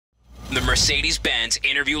The Mercedes-Benz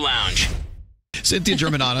Interview Lounge. Cynthia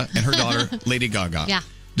Germanotta and her daughter, Lady Gaga,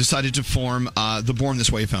 decided to form the Born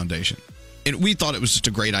This Way Foundation. And we thought it was just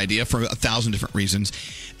a great idea for 1,000 different reasons.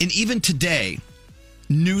 And even today,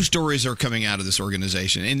 new stories are coming out of this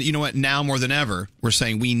organization. And you know what? Now more than ever, we're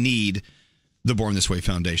saying we need the Born This Way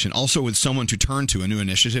Foundation. Also with someone to turn to, a new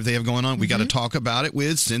initiative they have going on. We got to talk about it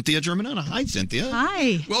with Cynthia Germanotta. Hi, Cynthia.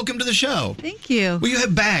 Hi. Welcome to the show. Thank you. Well, you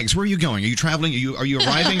have bags. Where are you going? Are you traveling? Are you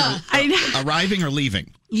arriving arriving or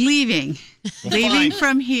leaving? Leaving. Well, Leaving fine.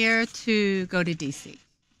 from here to go to D.C.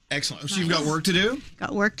 Excellent. So you've got work to do?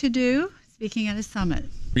 Got work to do, speaking at a summit.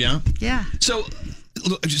 Yeah? Yeah. So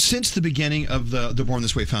look, since the beginning of the Born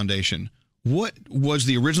This Way Foundation, what was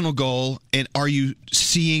the original goal, and are you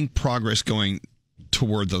seeing progress going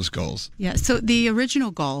toward those goals? Yeah. So the original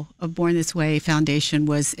goal of Born This Way Foundation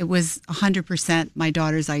was 100% my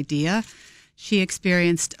daughter's idea. She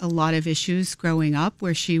experienced a lot of issues growing up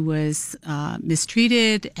where she was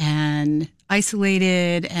mistreated and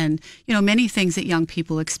isolated and, many things that young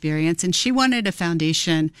people experience. And she wanted a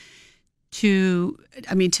foundation to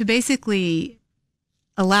basically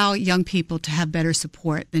allow young people to have better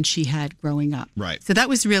support than she had growing up. Right. So that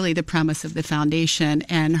was really the premise of the foundation.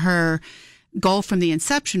 And her goal from the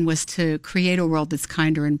inception was to create a world that's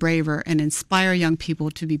kinder and braver and inspire young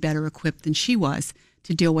people to be better equipped than she was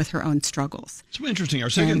to deal with her own struggles. So interesting. Our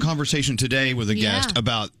second conversation today with a guest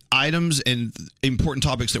about items and important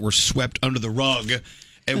topics that were swept under the rug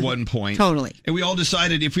at one point. Totally. And we all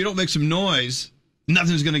decided if we don't make some noise,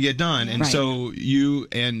 nothing's going to get done. And so you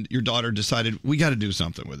and your daughter decided we got to do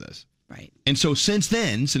something with this. Right. And so since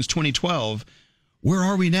then, since 2012, where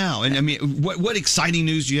are we now? And what exciting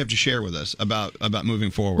news do you have to share with us about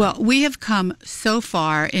moving forward? Well, we have come so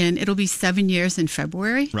far, and it'll be 7 years in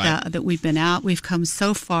February that we've been out. We've come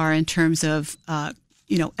so far in terms of,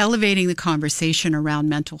 elevating the conversation around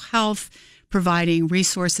mental health, providing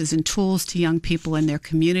resources and tools to young people in their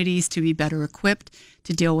communities to be better equipped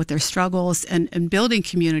to deal with their struggles, and building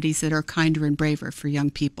communities that are kinder and braver for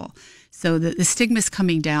young people. So the stigma is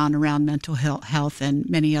coming down around mental health and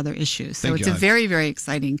many other issues. So it's a very, very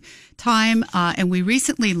exciting time. And we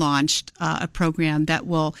recently launched a program that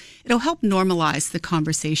it'll help normalize the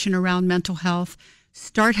conversation around mental health,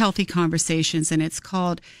 start healthy conversations, and it's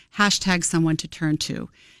called #Someone to Turn To.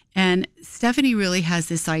 And Stephanie really has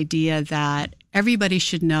this idea that everybody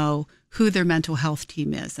should know who their mental health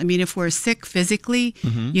team is. I mean, if we're sick physically,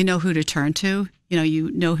 you know who to turn to.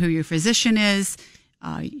 You know who your physician is.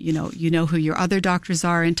 You know who your other doctors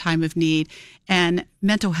are in time of need. And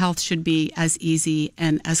mental health should be as easy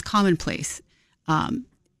and as commonplace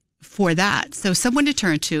for that. So someone to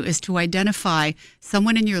turn to is to identify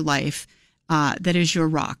someone in your life that is your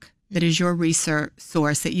rock, that is your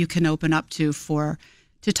resource that you can open up to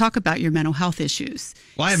talk about your mental health issues.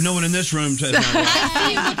 Well, I have no one in this room to my rock. I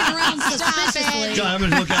see you looking around suspiciously. God, I'm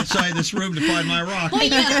going to look outside this room to find my rock. Well,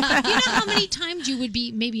 you know how many times you would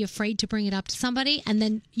be maybe afraid to bring it up to somebody, and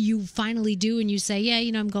then you finally do, and you say,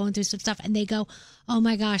 I'm going through some stuff, and they go, oh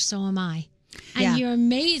my gosh, so am I. And you're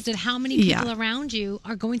amazed at how many people around you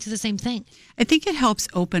are going through the same thing. I think it helps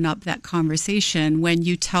open up that conversation when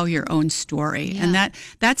you tell your own story. Yeah. And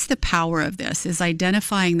that's the power of this, is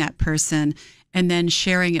identifying that person and then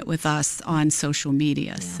sharing it with us on social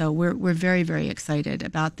media. Yeah. So we're very, very excited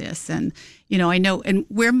about this. And, I know, and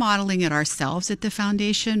we're modeling it ourselves at the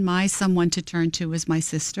foundation. My someone to turn to is my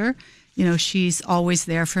sister. She's always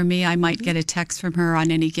there for me. I might get a text from her on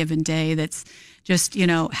any given day that's just,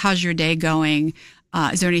 how's your day going?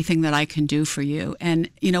 Is there anything that I can do for you? And,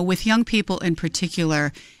 with young people in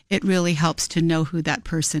particular, it really helps to know who that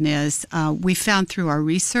person is. We found through our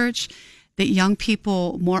research that young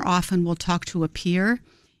people more often will talk to a peer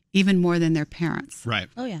even more than their parents. Right.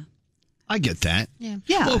 Oh, yeah. I get that. Yeah.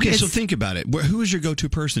 Well, okay, so think about it. Who is your go-to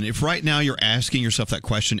person? If right now you're asking yourself that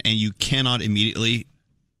question and you cannot immediately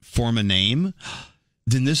form a name,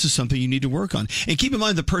 then this is something you need to work on. And keep in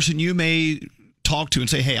mind, the person you may talk to and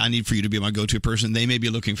say, hey, I need for you to be my go-to person, they may be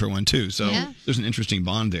looking for one too. So there's an interesting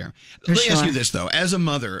bond there. Let me ask you this, though. As a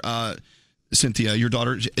mother, Cynthia, your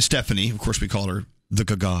daughter, Stephanie, of course we call her the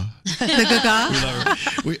Gaga. The Gaga?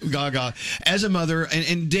 We love her. Gaga. As a mother,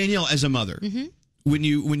 and Danielle as a mother, when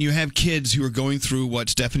you have kids who are going through what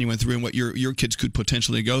Stephanie went through and what your kids could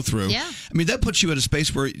potentially go through, that puts you at a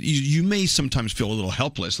space where you may sometimes feel a little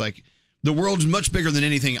helpless, like the world's much bigger than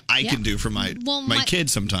anything I can do for my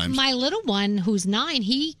kids sometimes. My little one, who's 9,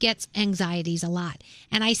 he gets anxieties a lot.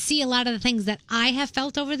 And I see a lot of the things that I have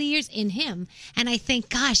felt over the years in him. And I think,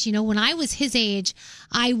 gosh, when I was his age,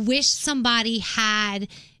 I wish somebody had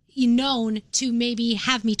known to maybe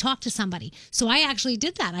have me talk to somebody. So I actually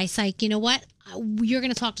did that. I was like, you know what? you're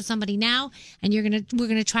going to talk to somebody now, and we're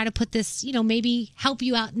going to try to put this, maybe help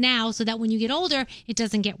you out now so that when you get older, it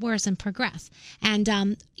doesn't get worse and progress. And,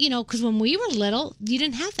 because when we were little, you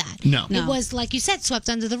didn't have that. No. It was, like you said, swept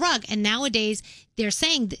under the rug. And nowadays, they're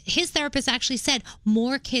saying, his therapist actually said,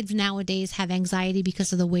 more kids nowadays have anxiety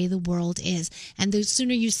because of the way the world is. And the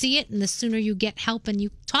sooner you see it and the sooner you get help and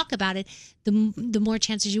you talk about it, the more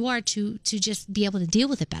chances you are to just be able to deal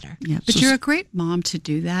with it better. Yeah, but you're a great mom to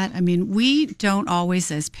do that. I mean, we don't always,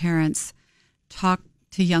 as parents, talk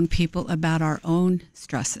to young people about our own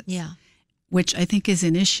stresses. Yeah. Which I think is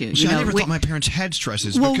an issue. See, I never thought my parents had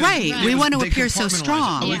stresses. Well, right. We want to appear so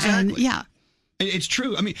strong. Oh, exactly. And, it's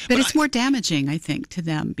true. I mean, but it's more damaging, I think, to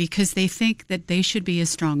them because they think that they should be as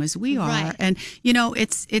strong as we are. Right. And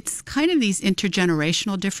it's kind of these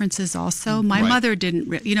intergenerational differences. Also, my mother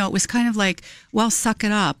didn't. It was kind of like, well, suck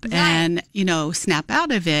it up and snap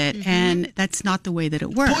out of it. And that's not the way that it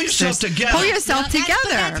works. Pull yourself together. Pull yourself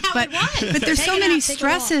together. But there's so many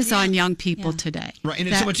stresses on young people today. Right, and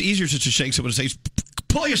it's so much easier just to shake someone and say,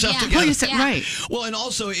 pull yourself together. Pull yourself, right. Well, and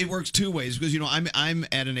also it works two ways because, I'm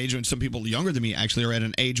at an age when some people younger than me actually are at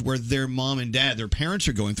an age where their mom and dad, their parents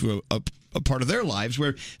are going through a part of their lives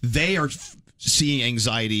where they are seeing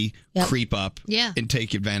anxiety creep up and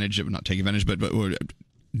take advantage of, not take advantage, but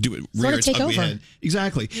do it, rear its ugly head.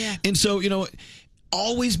 Exactly. Yeah. And so,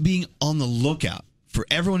 always being on the lookout for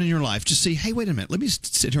everyone in your life. Just say, hey, wait a minute, let me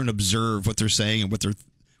sit here and observe what they're saying and what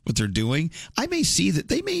they're doing. I may see that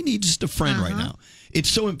they may need just a friend right now. It's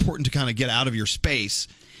so important to kind of get out of your space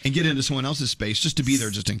and get into someone else's space just to be there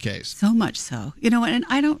just in case. So much so. And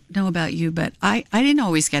I don't know about you, but I didn't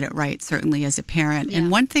always get it right, certainly as a parent. Yeah. And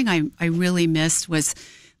one thing I really missed was,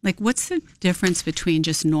 like, what's the difference between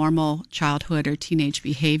just normal childhood or teenage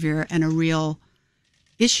behavior and a real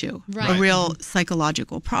issue, a real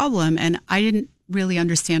psychological problem? And I didn't really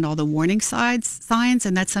understand all the warning signs,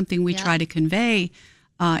 and that's something we try to convey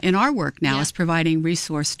in our work now is providing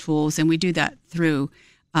resource tools, and we do that through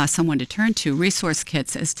someone to turn to, resource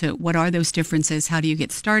kits as to what are those differences, how do you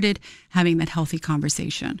get started having that healthy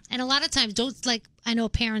conversation. And a lot of times, I know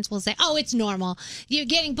parents will say, oh, it's normal. You're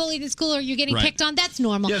getting bullied in school or you're getting picked on. That's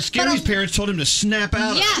normal. Yeah, Scary's parents told him to snap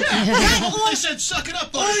out. Yeah. I said, suck it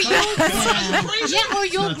up. Or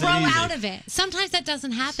you'll grow out of it. Sometimes that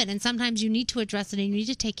doesn't happen, and sometimes you need to address it and you need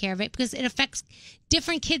to take care of it because it affects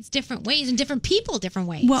different kids different ways and different people different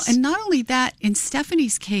ways. Well, and not only that, in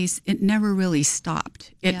Stephanie's case, it never really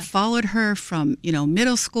stopped. It followed her from,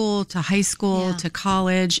 middle school to high school to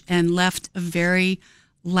college and left a very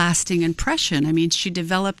lasting impression. I mean, she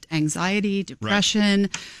developed anxiety, depression.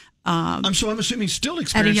 I'm assuming still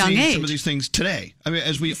experiencing some of these things today. I mean,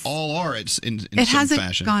 as we all are, it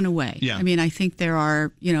hasn't gone away. Yeah. I mean, I think there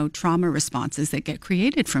are, trauma responses that get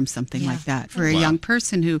created from something like that for a young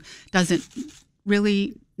person who doesn't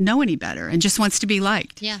really know any better and just wants to be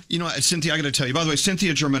liked. Yeah. Cynthia, I got to tell you, by the way,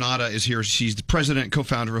 Cynthia Germanotta is here. She's the president and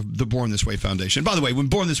co-founder of the Born This Way Foundation. By the way, when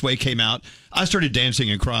Born This Way came out, I started dancing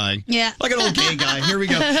and crying. Yeah. Like an old gay guy. Here we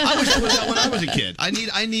go. I was that when I was a kid.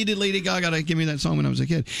 I needed Lady Gaga to give me that song when I was a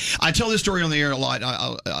kid. I tell this story on the air a lot.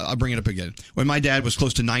 I'll bring it up again. When my dad was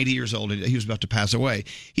close to 90 years old and he was about to pass away,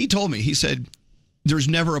 he told me, he said, there's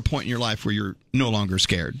never a point in your life where you're no longer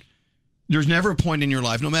scared. There's never a point in your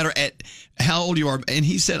life, no matter at how old you are. And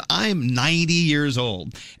he said, I'm 90 years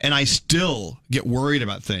old, and I still get worried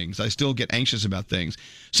about things. I still get anxious about things.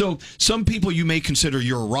 So some people you may consider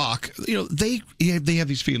you're a rock, they have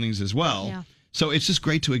these feelings as well. Yeah. So it's just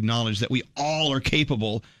great to acknowledge that we all are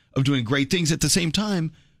capable of doing great things. At the same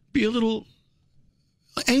time, be a little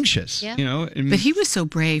anxious, But he was so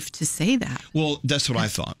brave to say that. Well, that's what I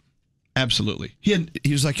thought. Absolutely. He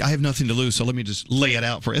was like, I have nothing to lose, so let me just lay it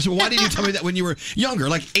out for you. I said, well, why didn't you tell me that when you were younger,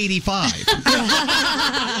 like 85?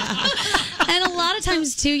 And a lot of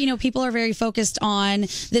times, too, people are very focused on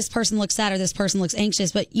this person looks sad or this person looks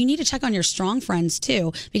anxious, but you need to check on your strong friends,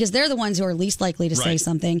 too, because they're the ones who are least likely to say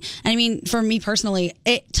something. And I mean, for me personally,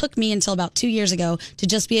 it took me until about 2 years ago to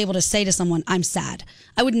just be able to say to someone, I'm sad.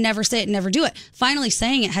 I would never say it, never do it. Finally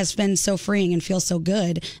saying it has been so freeing and feels so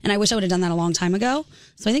good. And I wish I would have done that a long time ago.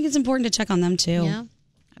 So I think it's important to check on them, too. Yeah,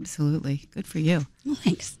 absolutely. Good for you. Well,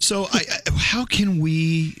 thanks. So how can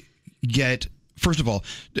we get, first of all,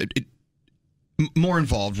 more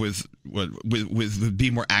involved with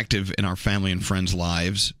be more active in our family and friends'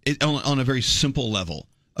 lives on a very simple level,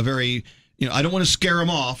 a very, I don't want to scare them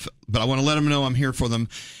off, but I want to let them know I'm here for them,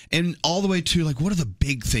 and all the way to, like, what are the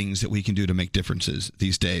big things that we can do to make differences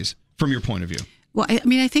these days from your point of view? Well,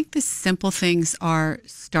 I think the simple things are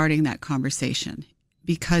starting that conversation,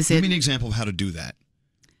 because give me an example of how to do that,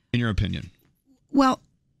 in your opinion. Well,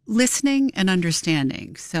 listening and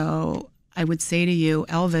understanding. So I would say to you,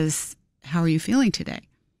 Elvis, how are you feeling today?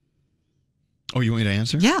 Oh, you want me to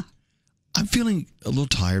answer? Yeah. I'm feeling a little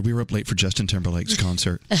tired. We were up late for Justin Timberlake's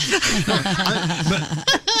concert. But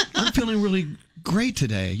I'm feeling really great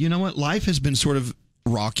today. You know what? Life has been sort of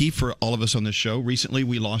rocky for all of us on this show. Recently,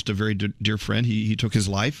 we lost a very dear friend. He took his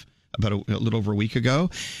life about a little over a week ago,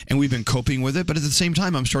 and we've been coping with it. But at the same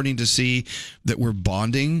time, I'm starting to see that we're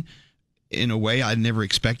bonding in a way I never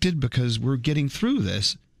expected because we're getting through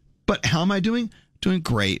this. But how am I doing? Doing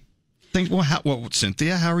great. Well,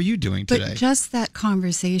 Cynthia, how are you doing today? But just that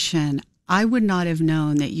conversation, I would not have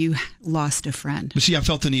known that you lost a friend. But see, I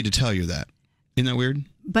felt the need to tell you that. Isn't that weird?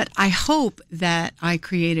 But I hope that I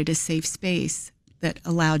created a safe space that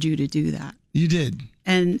allowed you to do that. You did.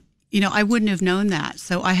 And, I wouldn't have known that.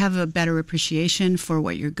 So I have a better appreciation for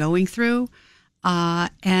what you're going through.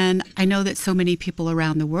 And I know that so many people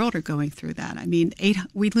around the world are going through that. I mean,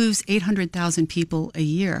 we lose 800,000 people a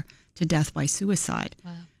year to death by suicide.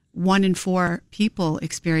 Wow. 1 in 4 people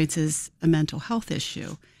experiences a mental health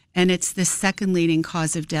issue. And it's the second leading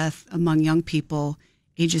cause of death among young people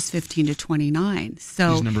ages 15 to 29.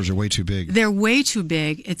 So these numbers are way too big. They're way too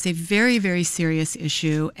big. It's a very, very serious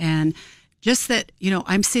issue. And just that,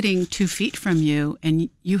 I'm sitting 2 feet from you and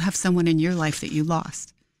you have someone in your life that you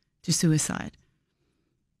lost to suicide.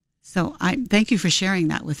 So I thank you for sharing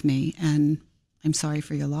that with me, and I'm sorry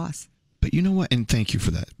for your loss. But you know what? And thank you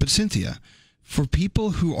for that. But Cynthia, for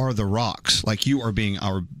people who are the rocks, like you are being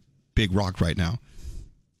our big rock right now,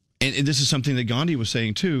 and this is something that Gandhi was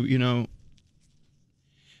saying too,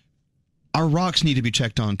 our rocks need to be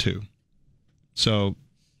checked on too. So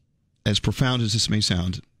as profound as this may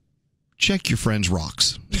sound, check your friend's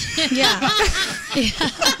rocks. Yeah.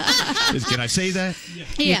 Can I say that? Yeah.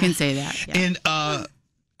 You can say that. Yeah. And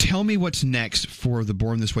tell me what's next for the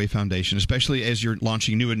Born This Way Foundation, especially as you're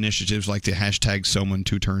launching new initiatives like the hashtag Someone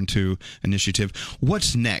to Turn To initiative.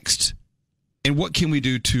 What's next? And what can we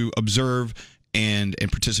do to observe and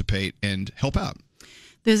participate and help out?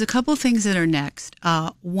 There's a couple things that are next.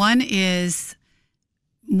 One is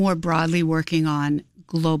more broadly working on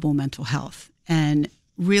global mental health and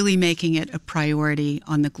really making it a priority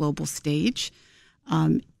on the global stage.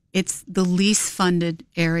 It's the least funded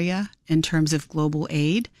area in terms of global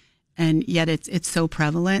aid, and yet it's so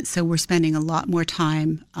prevalent. So we're spending a lot more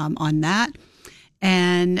time on that.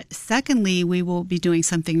 And secondly, we will be doing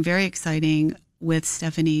something very exciting with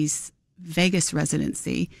Stephanie's Vegas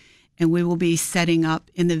residency, and we will be setting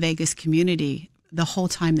up in the Vegas community the whole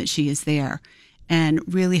time that she is there, and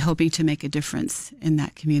really hoping to make a difference in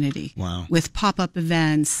that community. Wow. With pop-up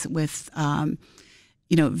events, with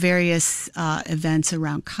various events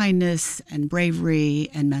around kindness and bravery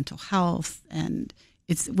and mental health, and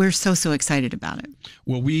we're so excited about it.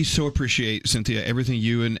 Well, we so appreciate, Cynthia, everything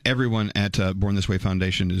you and everyone at Born This Way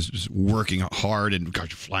Foundation is working hard, and you're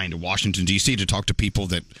flying to Washington, D.C. to talk to people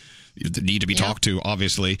that need to be talked to,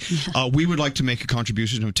 obviously. Yeah. We would like to make a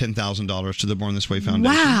contribution of $10,000 to the Born This Way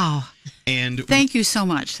Foundation. Wow. And thank you so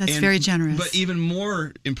much. That's very generous. But even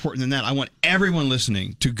more important than that, I want everyone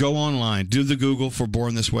listening to go online, do the Google for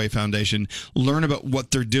Born This Way Foundation, learn about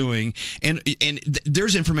what they're doing. And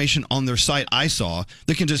there's information on their site I saw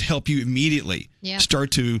that can just help you immediately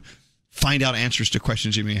start to find out answers to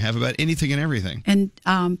questions you may have about anything and everything. And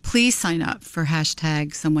please sign up for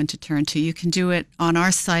hashtag Someone to Turn To. You can do it on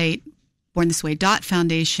our site,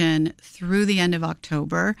 bornthisway.foundation, through the end of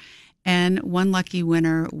October. And one lucky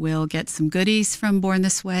winner will get some goodies from Born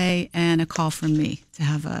This Way and a call from me to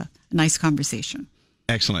have a nice conversation.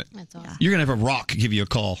 Excellent. That's awesome. You're going to have a rock give you a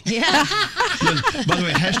call. Yeah. By the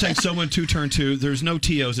way, hashtag Someone to Turn To. There's no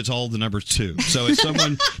TOs. It's all the number 2. So it's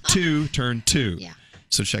Someone to Turn To. Yeah.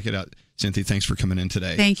 So check it out. Cynthia, thanks for coming in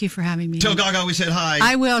today. Thank you for having me. Tell Gaga we said hi.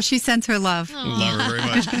 I will. She sends her love. Love her very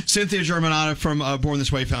much. Cynthia Germanotta from Born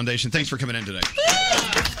This Way Foundation. Thanks for coming in today.